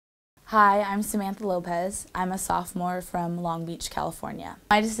Hi, I'm Samantha Lopez. I'm a sophomore from Long Beach, California.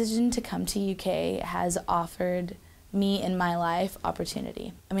 My decision to come to UK has offered me in my life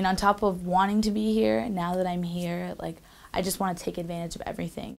opportunity. I mean, on top of wanting to be here, now that I'm here, I just want to take advantage of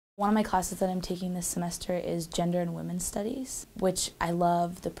everything. One of my classes that I'm taking this semester is Gender and Women's Studies, which I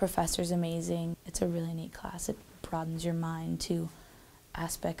love. The professor's amazing. It's a really neat class. It broadens your mind to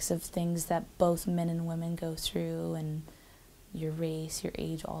aspects of things that both men and women go through, and your race, your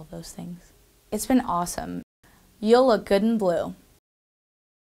age, all of those things. It's been awesome. You'll look good in blue.